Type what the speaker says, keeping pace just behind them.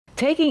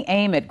Taking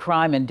aim at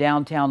crime in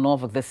downtown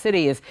Norfolk, the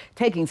city is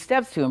taking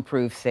steps to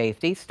improve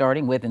safety,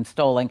 starting with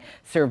installing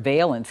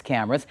surveillance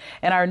cameras.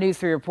 And our News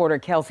 3 reporter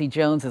Kelsey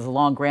Jones is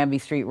along Granby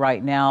Street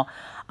right now.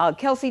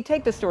 Kelsey,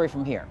 take the story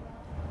from here.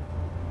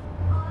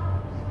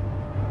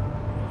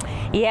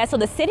 Yeah, so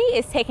the city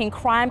is taking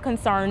crime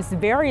concerns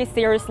very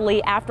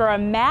seriously after a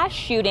mass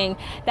shooting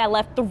that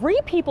left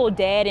 3 people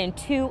dead and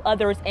 2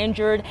 others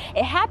injured.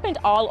 It happened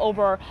all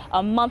over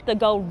a month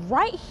ago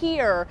right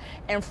here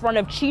in front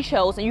of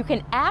Chicho's, and you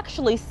can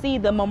actually see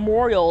the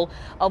memorial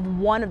of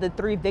one of the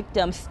 3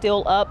 victims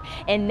still up.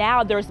 And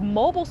now there's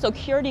mobile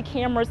security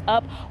cameras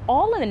up,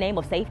 all in the name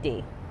of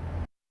safety.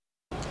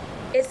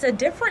 It's a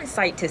different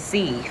sight to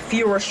see.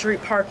 Fewer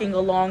street parking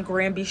along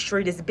Granby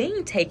Street is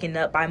being taken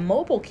up by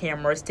mobile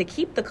cameras to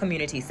keep the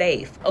community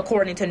safe.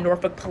 According to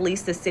Norfolk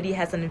Police, the city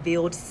has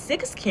unveiled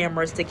 6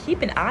 cameras to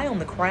keep an eye on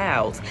the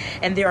crowds,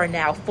 and they are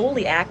now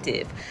fully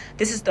active.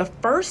 This is the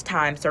first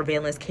time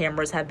surveillance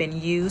cameras have been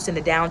used in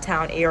the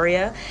downtown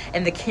area,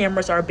 and the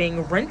cameras are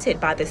being rented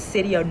by the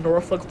city of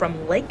Norfolk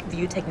from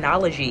Lakeview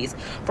Technologies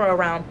for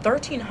around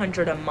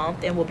 $1,300 a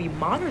month and will be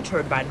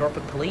monitored by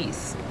Norfolk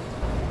Police.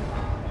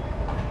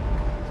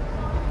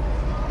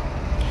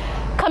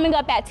 Coming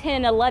up at 10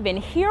 and 11,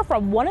 hear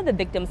from one of the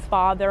victim's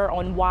father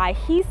on why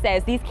he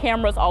says these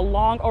cameras are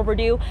long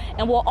overdue,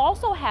 and we'll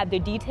also have the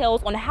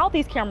details on how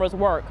these cameras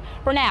work.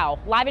 For now,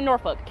 live in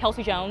Norfolk,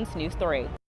 Kelsey Jones, News 3.